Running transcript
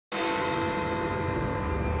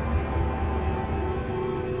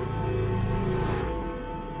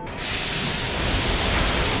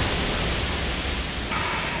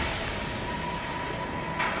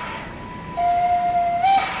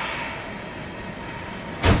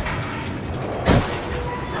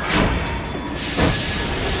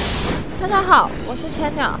大家好，我是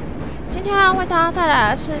千鸟，今天要为大家带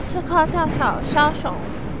来的是《刺客教条》枭雄。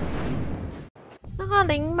那个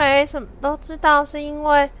灵媒什么都知道，是因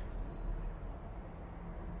为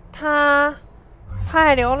他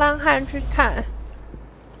派流浪汉去看，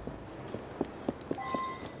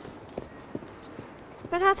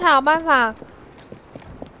所以他才有办法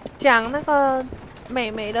讲那个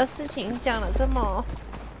美眉的事情，讲得这么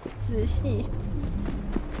仔细。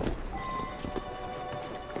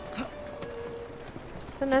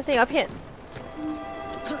真的是一个骗子。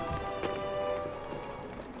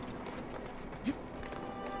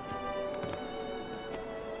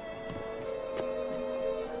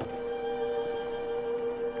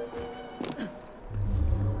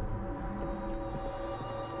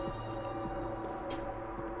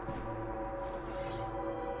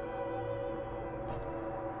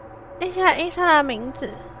一些医生的名字、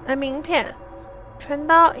名片，全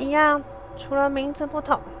都一样，除了名字不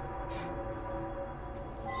同。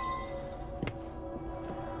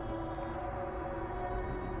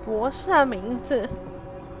博士的名字，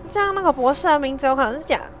这样那个博士的名字有可能是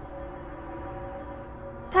假的。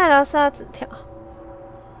泰勒斯的纸条，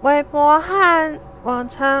韦伯和往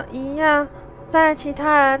常一样，在其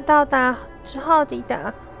他人到达之后抵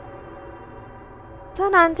达，这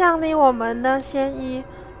能降低我们的嫌疑。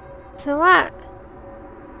此外，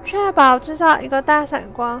确保制造一个大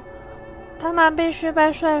闪光，他们必须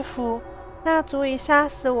被说服，那足以杀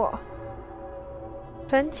死我。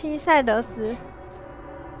神奇赛德斯。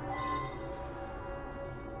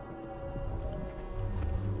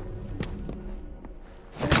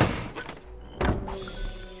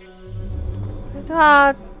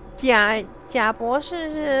这个贾博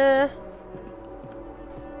士是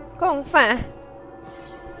共犯。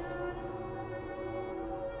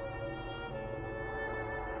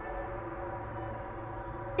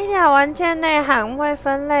医疗文件内含未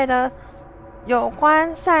分类的有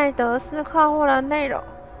关赛德斯客户的内容，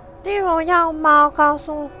例如要猫告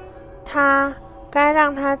诉他该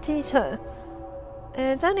让他继承。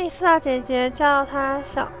珍妮斯的姐姐叫她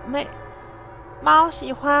小妹。猫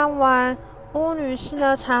喜欢玩巫女士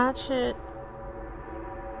的茶匙。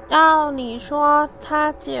要你说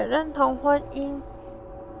她姐认同婚姻。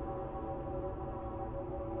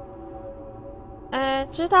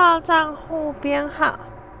知道账户编号，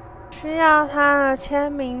需要他的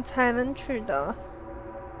签名才能取得。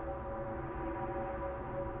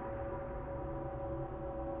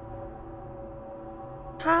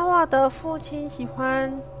哈沃德父亲喜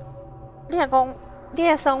欢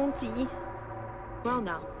猎松鸡。Well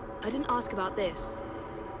now, I didn't ask about this.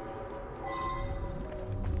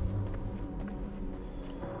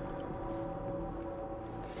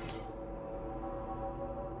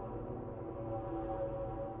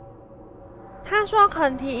 他说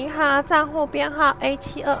肯提银行账户编号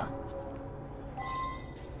A72。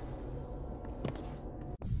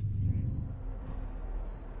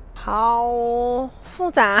好复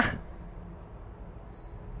杂。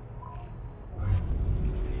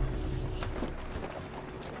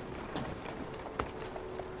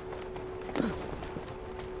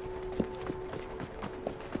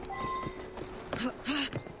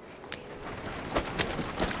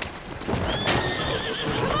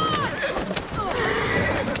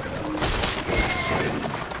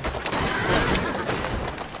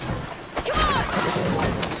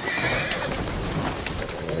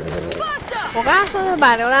我刚刚是不是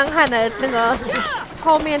把流浪汉的那个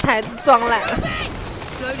后面台子撞烂了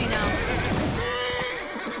？Slowly now.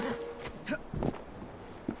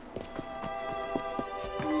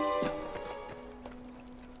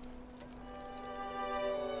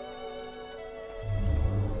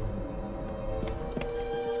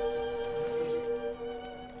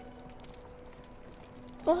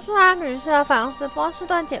 乌苏拉女士的房子，波士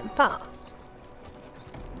顿简报。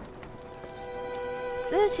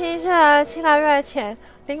17岁的7个月前，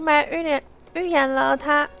灵媒预言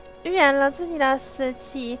了自己的死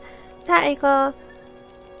期，在一个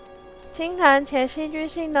惊人且戏剧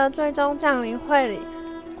性的最终降临会里，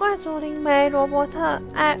贵族灵媒罗伯特·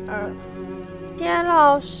艾尔揭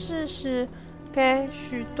露事实给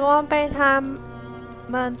许多被他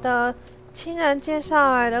们的亲人介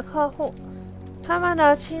绍来的客户。他们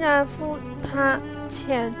的亲人付他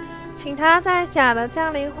钱，请他在假的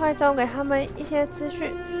降临会中给他们一些资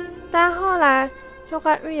讯，但后来就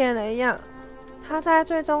跟预言的一样，他在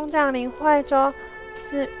最终降临会中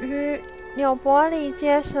死于纽伯里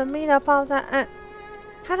街神秘的爆炸案。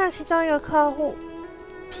他的其中一个客户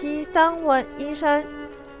皮登文医生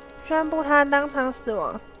宣布他当场死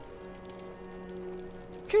亡。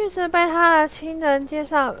句子被他的亲人介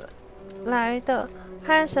绍来的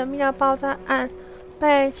和神秘的爆炸案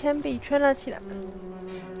被铅笔圈了起来。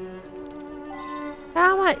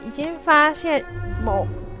他们已经发现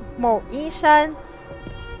某医生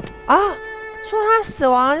啊，说他死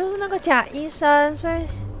亡了，就是那个假医生，所以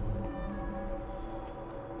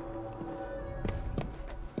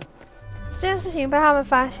这件事情被他们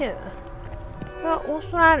发现了。这个乌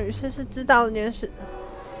苏拉女士是知道这件事的。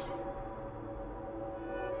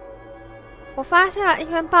我发现了一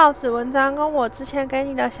篇报纸文章，跟我之前给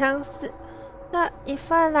你的相似。这一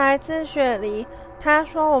份来自雪梨，他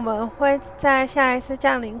说我们会在下一次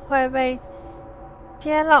降临会被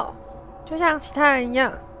揭露，就像其他人一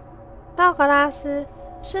样。道格拉斯，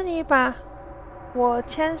是你把我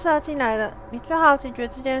牵涉进来的，你最好解决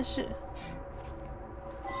这件事。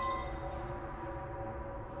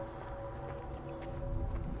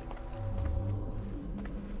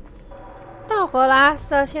道格拉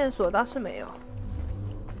斯的线索倒是没有。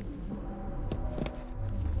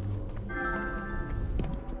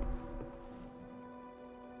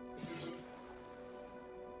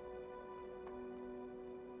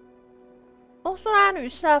乌苏拉女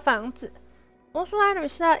士的房子，乌苏拉女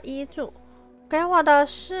士的遗嘱，给我的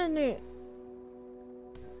侍女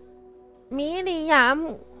米里亚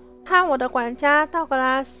姆和我的管家道格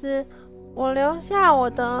拉斯，我留下我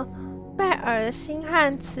的贝尔星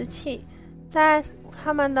汉瓷器，在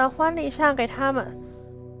他们的婚礼上给他们。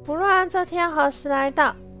不论这天何时来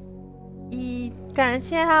到，以感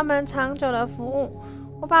谢他们长久的服务，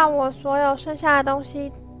我把我所有剩下的东西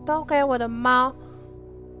都给我的猫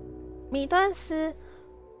米顿斯，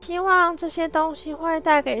希望这些东西会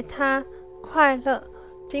带给他快乐，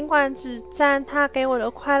尽管只占他给我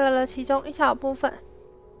的快乐的其中一小部分。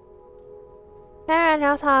该人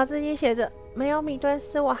潦草的字迹写着：“没有米顿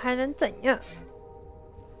斯，我还能怎样？”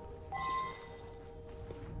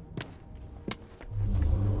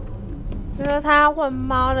这是他问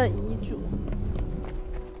猫的遗嘱。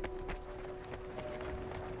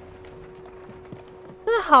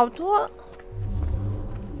真的好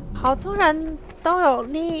多人都有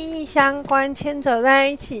利益相关牵扯在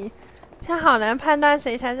一起，他好难判断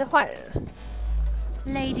谁才是坏人。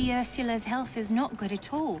Lady Ursula's health is not good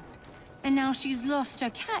at all, and now she's lost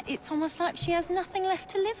her cat. It's almost like she has nothing left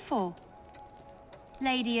to live for.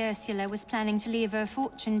 Lady Ursula was planning to leave her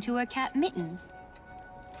fortune to her cat Mittens.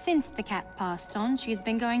 Since the cat passed on, she's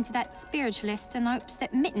been going to that spiritualist in hopes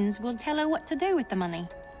that Mittens will tell her what to do with the money.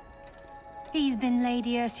 He's been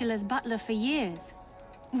Lady Ursula's butler for years.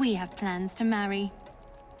 We have plans to marry.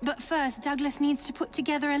 But first, Douglas needs to put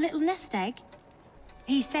together a little nest egg.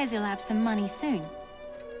 He says he'll have some money soon.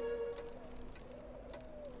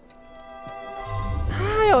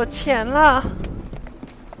 他有钱了。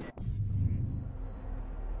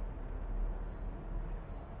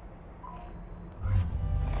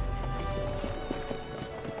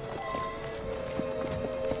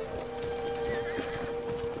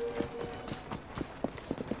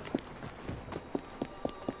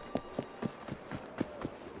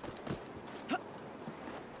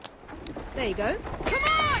There you go. Come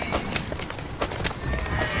on!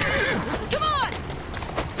 Come on!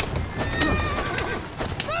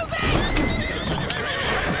 Move it!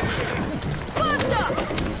 Faster!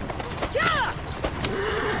 Yeah!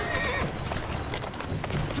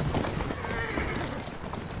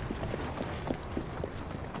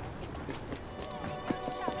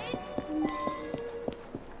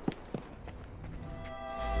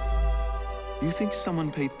 You think someone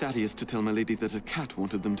paid Thaddeus to tell my lady that a cat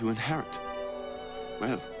wanted them to inherit?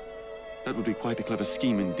 Well, that would be quite a clever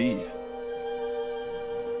scheme indeed.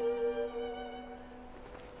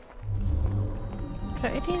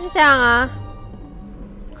 对，一定是这样啊。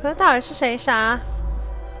可是到底是谁杀？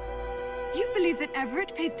 You believe that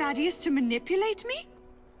Everett paid Thaddeus to manipulate me?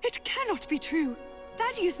 It cannot be true.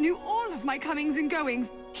 Thaddeus knew all of my comings and goings.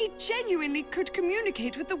 He genuinely could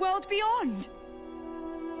communicate with the world beyond.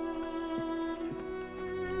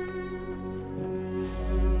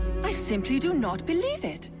 I simply do not believe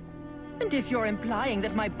it. And if you're implying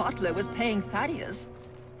that my butler was paying Thaddeus,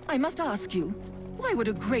 I must ask you, why would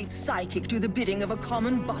a great psychic do the bidding of a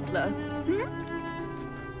common butler? Hmm?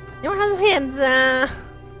 因为他是骗子啊。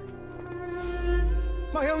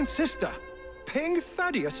 My own sister, paying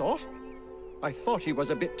Thaddeus off? I thought he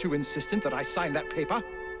was a bit too insistent that I sign that paper.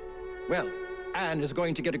 Well, Anne is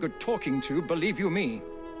going to get a good talking to, believe you me.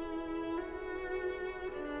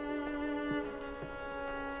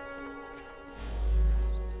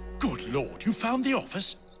 Good Lord, you found the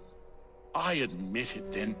office? I admit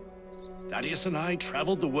it, then. Thaddeus and I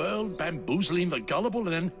traveled the world, bamboozling the gullible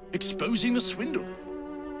and then exposing the swindle.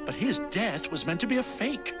 But his death was meant to be a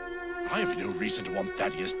fake. I have no reason to want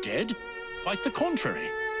Thaddeus dead. Quite the contrary.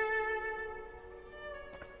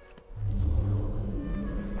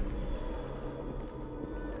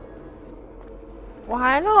 我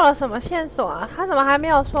还漏了什么线索啊？他怎么还没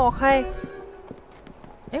有说我可以？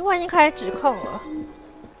我已经开始指控了。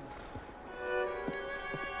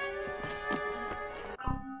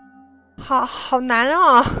好难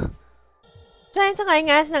哦。所以这个应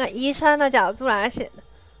该是那个医生的角度来写的。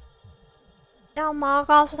要猫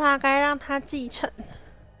告诉他该让他继承，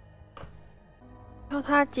让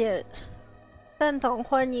他认同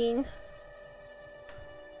婚姻。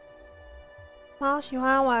猫喜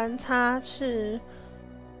欢玩插翅，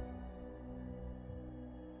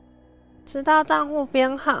知道账户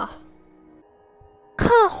编号。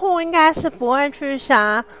客户应该是不会去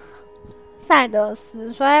杀赛德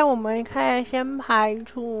斯，所以我们可以先排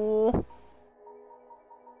除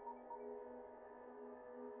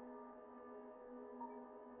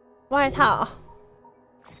外套。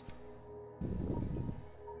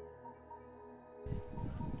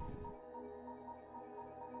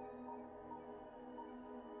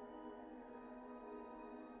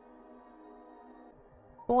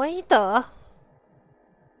博伊德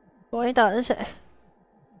是谁？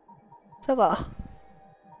这个。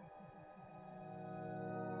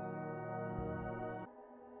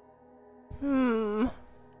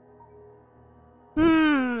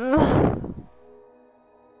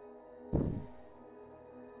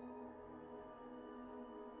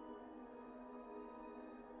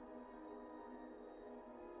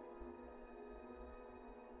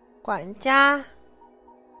管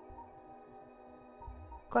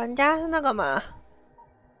家是那个吗？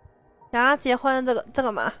想要结婚的这个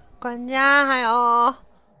吗？管家还有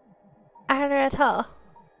艾略特。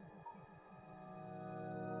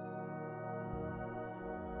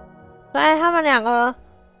所以他们两个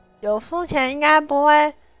有付钱，应该不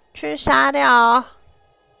会去杀掉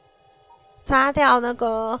那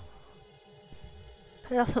个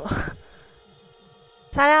他叫什么？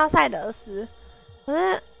杀掉赛德斯。可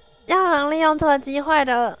是要能利用这个机会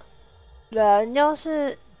的人，就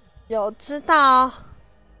是有知道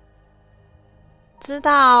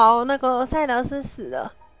那个赛德斯死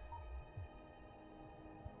了。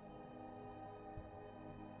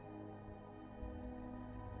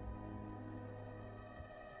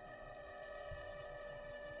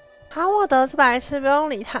哈沃德是白痴，不用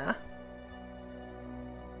理他。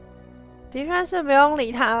的确是不用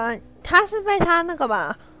理他，他是被他那个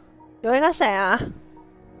吧？有一个谁啊？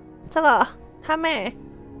这个他妹，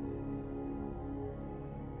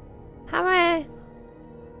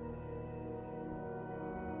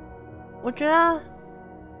我觉得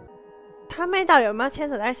他妹到底有没有牵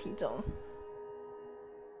扯在其中？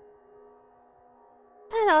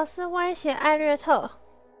泰德斯威胁艾略特。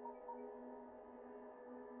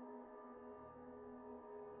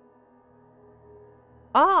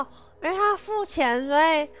哦，因为他付钱，所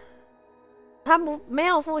以他没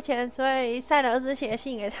有付钱，所以赛德斯写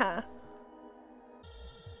信给他。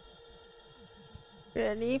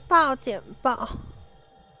雪梨报简报，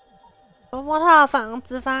罗伯特的房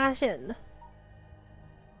子发现了，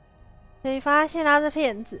你发现他是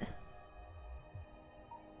骗子。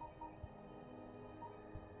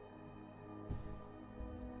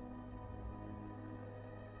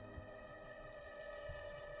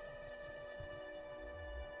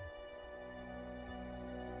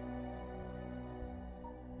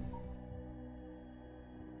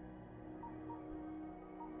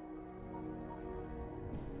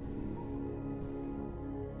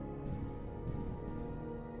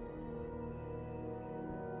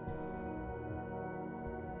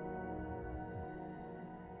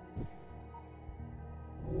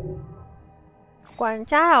管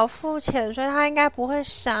家有付钱，所以他应该不会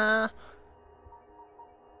杀。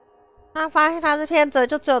他发现他是骗子，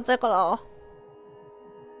就只有这个咯，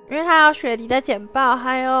因为他有雪梨的简报，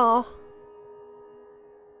还有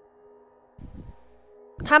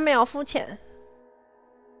他没有付钱。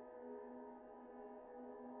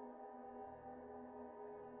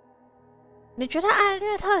你觉得艾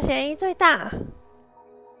略特嫌疑最大？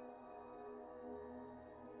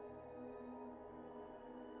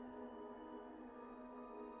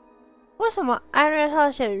为什么艾略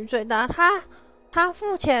特嫌疑最大？他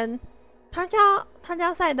付钱，他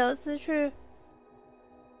叫赛德斯去，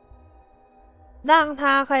让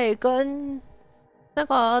他可以跟那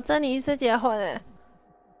个珍妮斯结婚诶。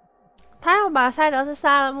他要把赛德斯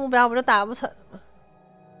杀了，目标不就达不成了吗？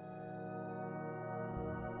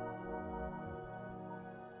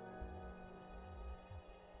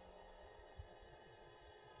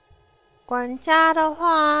管家的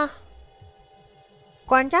话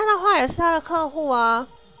也是他的客户啊。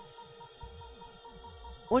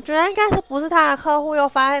我觉得应该是不是他的客户又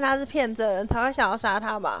发现他是骗子的人才会想要杀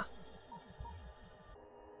他吧。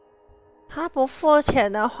他不付钱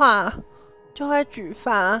的话，就会举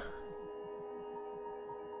发。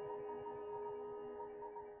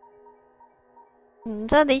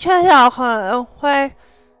这的确是有可能会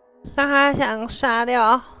让他想杀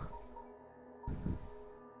掉。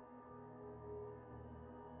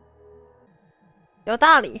有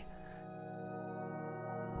道理。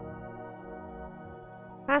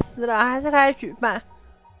他死了，还是可以举办。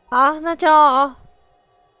好，那就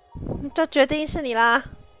决定是你啦。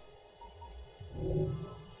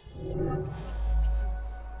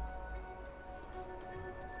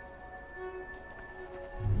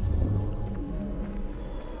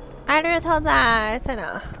艾略特在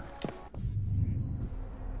哪？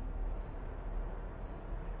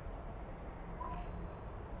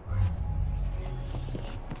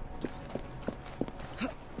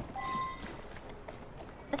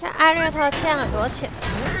而且艾略特欠很多钱。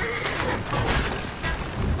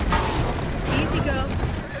Easy girl.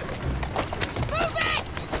 Move it!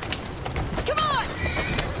 Come on!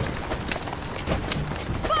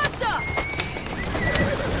 Faster!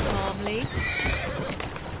 Calmly.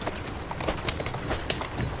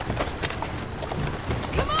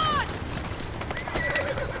 Come on!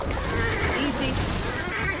 Easy.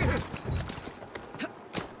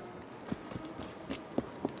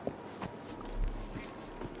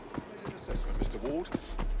 Mr. Ward.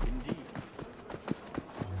 Indeed.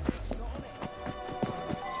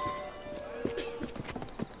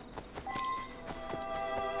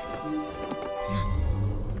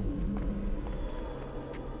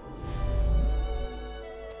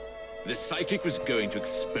 The psychic was going to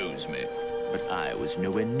expose me, but I was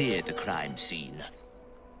nowhere near the crime scene.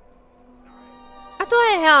 啊，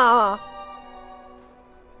对哦，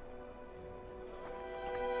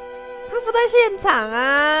他不在现场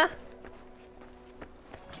啊，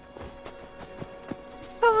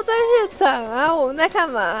他不在现场啊，我们在干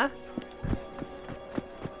嘛？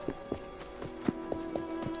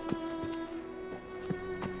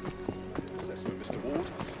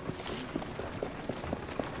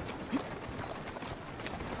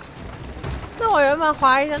那我原本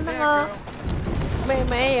怀疑的那个妹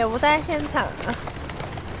妹也不在现场啊。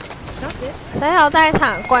谁有在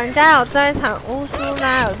场？管家有在场，乌苏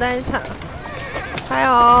拉有在场，还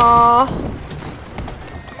有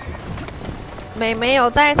妹妹有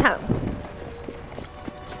在场，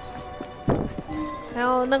还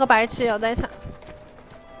有那个白痴有在场。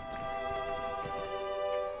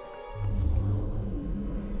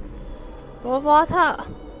罗伯特、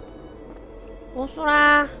乌苏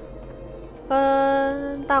拉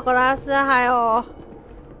跟道格拉斯还有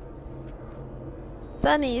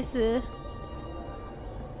珍妮斯。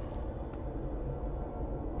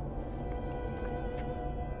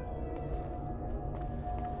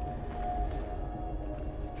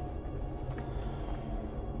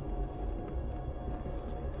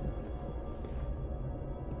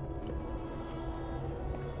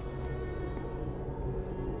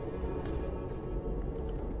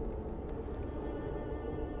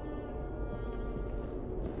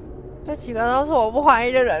这几个都是我不怀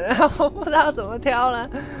疑的人啊，我不知道怎么挑了。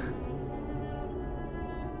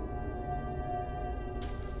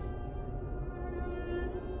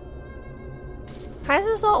还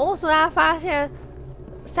是说乌苏拉发现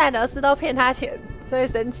塞德斯都骗他钱，所以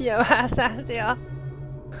生气了把他杀掉？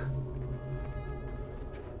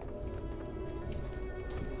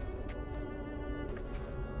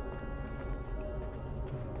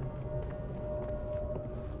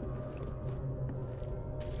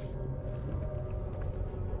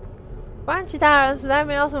不然其他人实在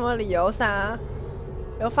没有什么理由杀。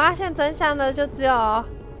有发现真相的就只有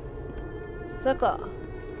这个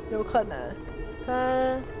有可能，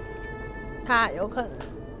跟他有可能。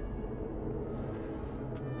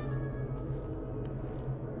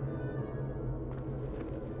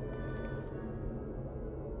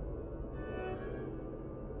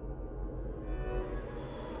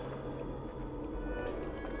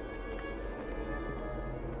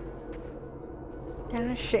但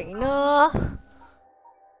是谁呢？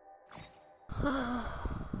啊，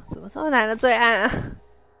怎么这么难的罪案啊？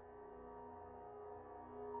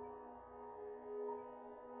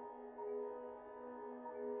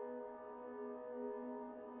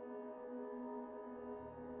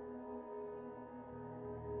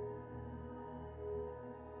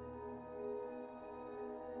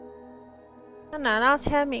要拿到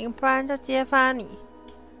签名，不然就揭发你。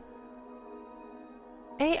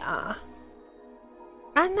AR。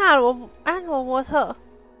安罗伯特，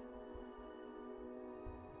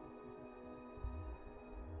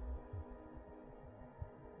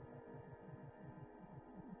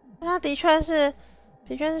他的确是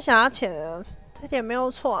想要钱的，这点没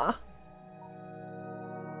有错啊。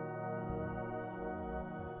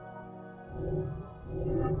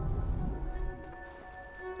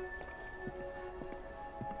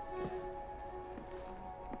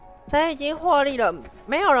谁已经获利了？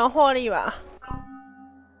没有人获利吧？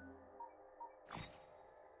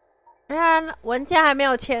因为文件还没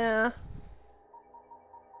有签啊。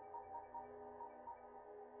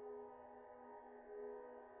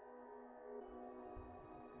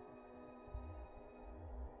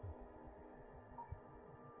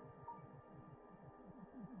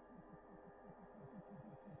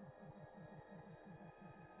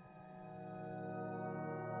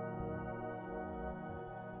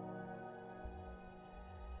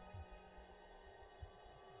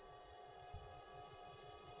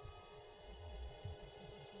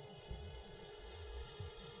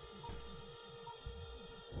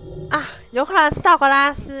啊，有可能是道格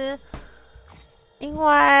拉斯，因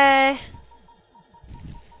为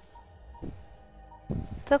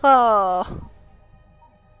这个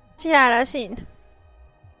寄来了信，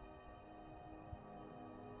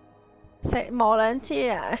某人寄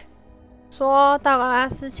来说道格拉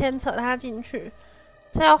斯牵扯他进去，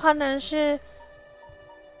这有可能是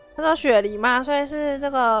他说雪梨嘛，所以是这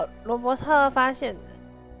个罗伯特发现的。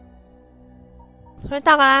所以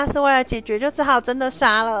道格拉斯为了解决，就只好真的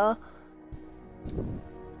杀了。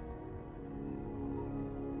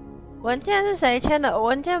文件是谁签的？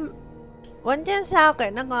文件是要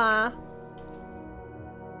给那个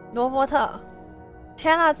罗伯特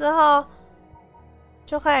签了之后，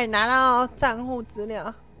就可以拿到账户资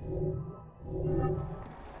料，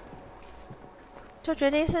就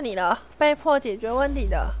决定是你了，被迫解决问题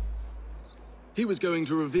的。He was going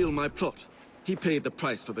to reveal my plot. He paid the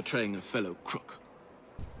price for betraying a fellow crook.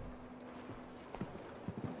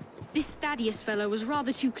 This Thaddeus fellow was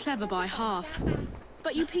rather too clever by half.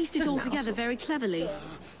 But you pieced it all together very cleverly.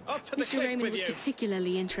 Mr. Raymond was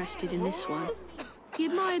particularly interested in this one. He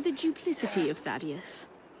admired the duplicity of Thaddeus.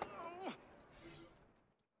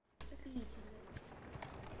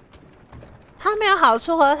 他没有好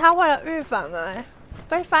处，可是他为了预防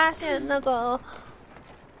被发现那个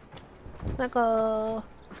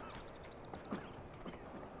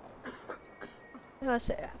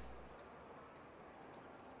谁啊？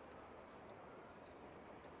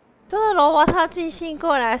就是罗伯特寄信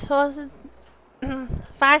过来说是，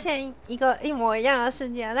发现一个一模一样的事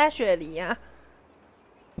件，在雪梨啊，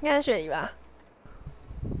应该是雪梨吧。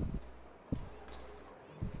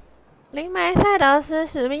灵媒塞德斯·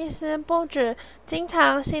史密斯不止经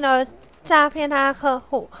常性的诈骗他的客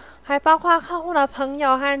户，还包括客户的朋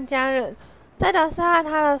友和家人。塞德斯和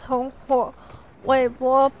他的同伙韦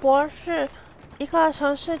伯博士，一个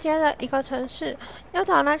城市接着一个城市，诱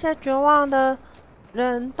导那些绝望的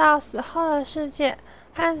人到死后的世界，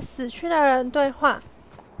和死去的人对话。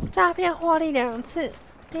诈骗获利2次，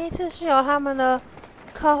第一次是由他们的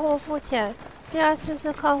客户付钱，第二次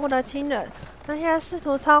是客户的亲人，那些试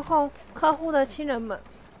图操控客户的亲人们，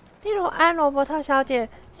例如安·罗伯特小姐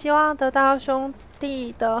希望得到兄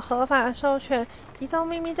弟的合法授权移动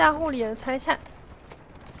秘密账户里的财产，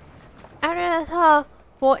艾略特·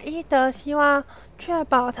博伊德希望确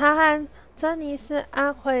保他和珍妮斯·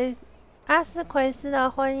阿斯奎斯的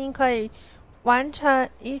婚姻可以完成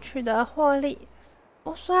以取得获利。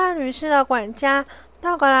乌苏拉女士的管家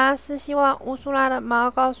道格拉斯希望乌苏拉的猫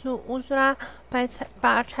告诉乌苏拉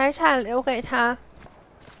把财产留给他，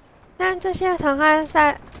但这些曾和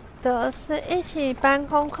塞德斯一起搬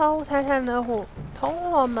空客户财产的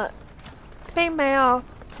同伙们并没有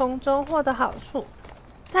从中获得好处。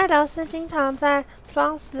塞德斯经常在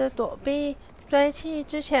装死躲避追击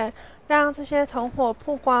之前让这些同伙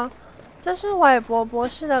曝光，这是韦伯博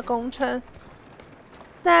士的功臣，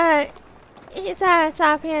意在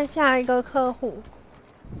诈骗下一个客户。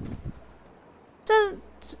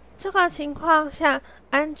这个情况下，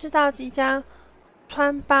安知道即将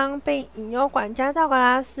穿帮并引诱管家道格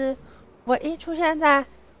拉斯，唯一出现在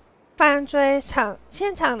犯罪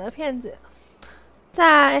现场的骗子，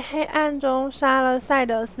在黑暗中杀了塞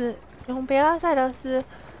德斯，永别了塞德斯，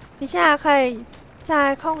笔下可以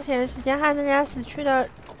在空闲时间和那些死去的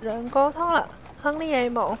人沟通了。亨利·雷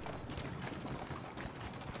蒙。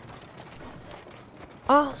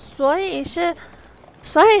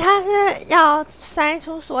所以他是要筛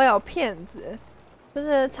出所有骗子，就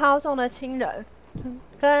是操纵的亲人，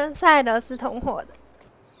跟塞德斯同伙的，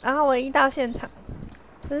然后唯一到现场，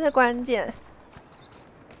这是关键。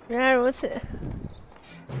原来如此。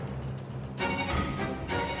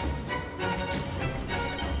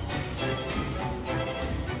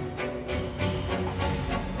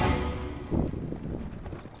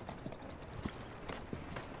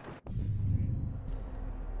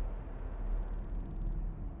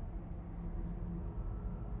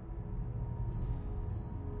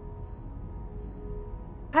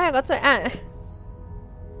还有个罪案，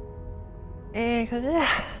可是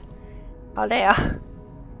好累啊！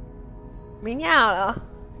明天好了，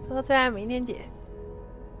这个最爱明天解。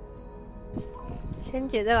先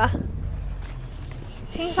解这个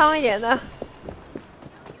轻松一点的。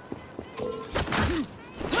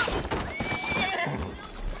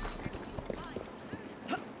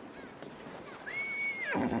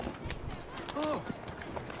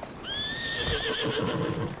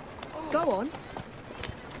Go on.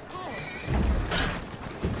 Come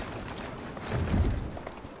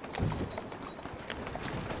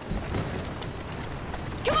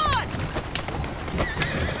on.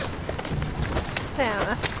 这样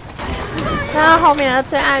啊，然后后面的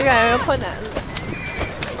罪案越来越困难了。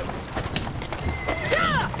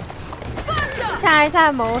下一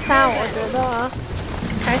站谋杀，我觉得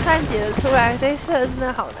还算解得出来，这次真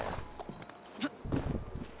的好难。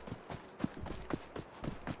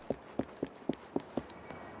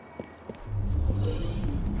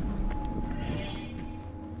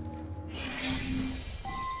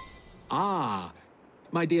Ah,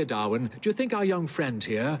 my dear Darwin, do you think our young friend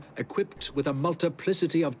here, equipped with a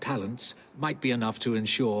multiplicity of talents, might be enough to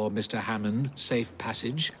ensure Mr. Hammond safe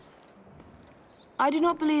passage? I do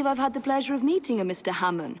not believe I've had the pleasure of meeting a Mr.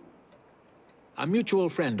 Hammond. A mutual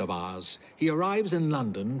friend of ours. He arrives in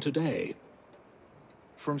London today.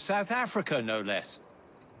 From South Africa, no less.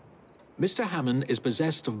 Mr. Hammond is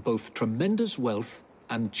possessed of both tremendous wealth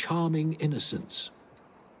and charming innocence.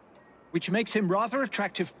 Which makes him rather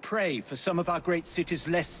attractive prey for some of our great city's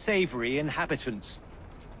less savory inhabitants.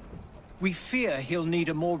 We fear he'll need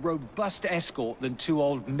a more robust escort than 2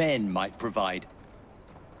 old men might provide.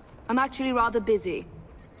 I'm actually rather busy.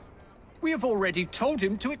 We have already told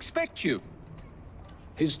him to expect you.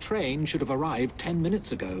 His train should have arrived 10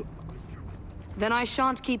 minutes ago. Then I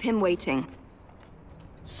shan't keep him waiting.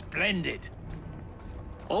 Splendid.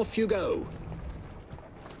 Off you go.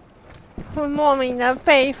 会莫名的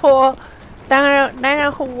被迫担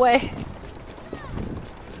任护卫。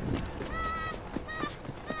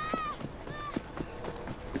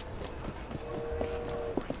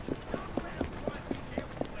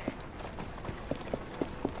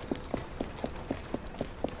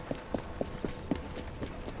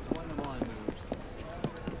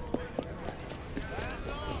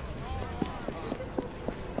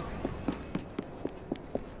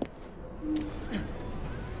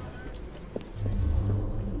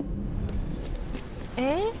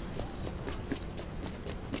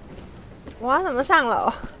我要怎么上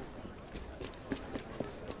楼？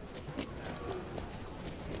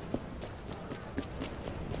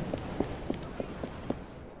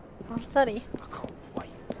哦，这里。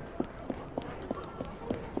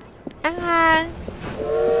安安。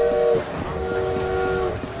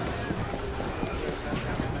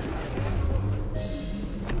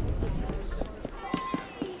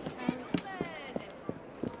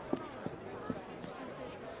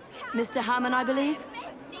Mr. Hammond, I believe?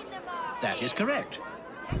 That is correct.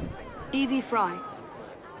 Evie Fry.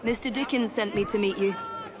 Mr. Dickens sent me to meet you.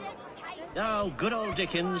 Oh, good old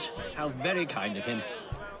Dickens. How very kind of him.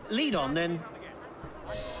 Lead on, then.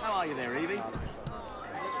 How are you there, Evie?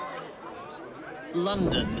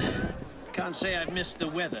 London. Can't say I've missed the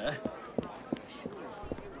weather.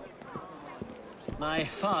 My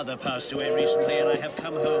father passed away recently, and I have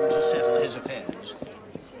come home to settle his affairs.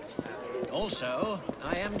 Also,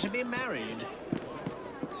 I am to be married.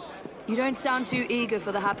 You don't sound too eager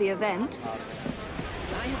for the happy event.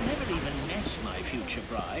 I have never even met my future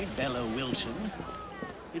bride, Bella Wilton.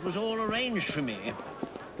 It was all arranged for me.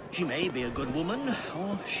 She may be a good woman,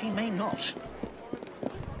 or she may not.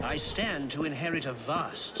 I stand to inherit a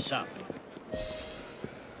vast sum.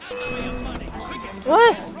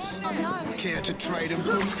 What? Care to trade them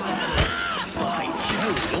for? By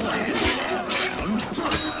Jove, your hands around.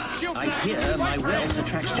 I fear my wealth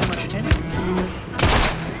attracts too much attention.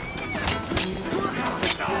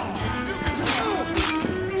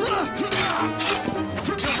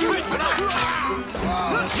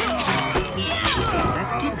 That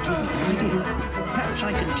did give me an idea. Perhaps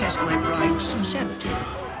I can test my bride's sincerity.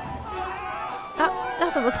 要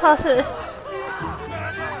怎么测试？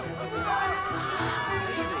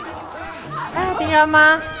敌人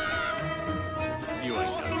吗？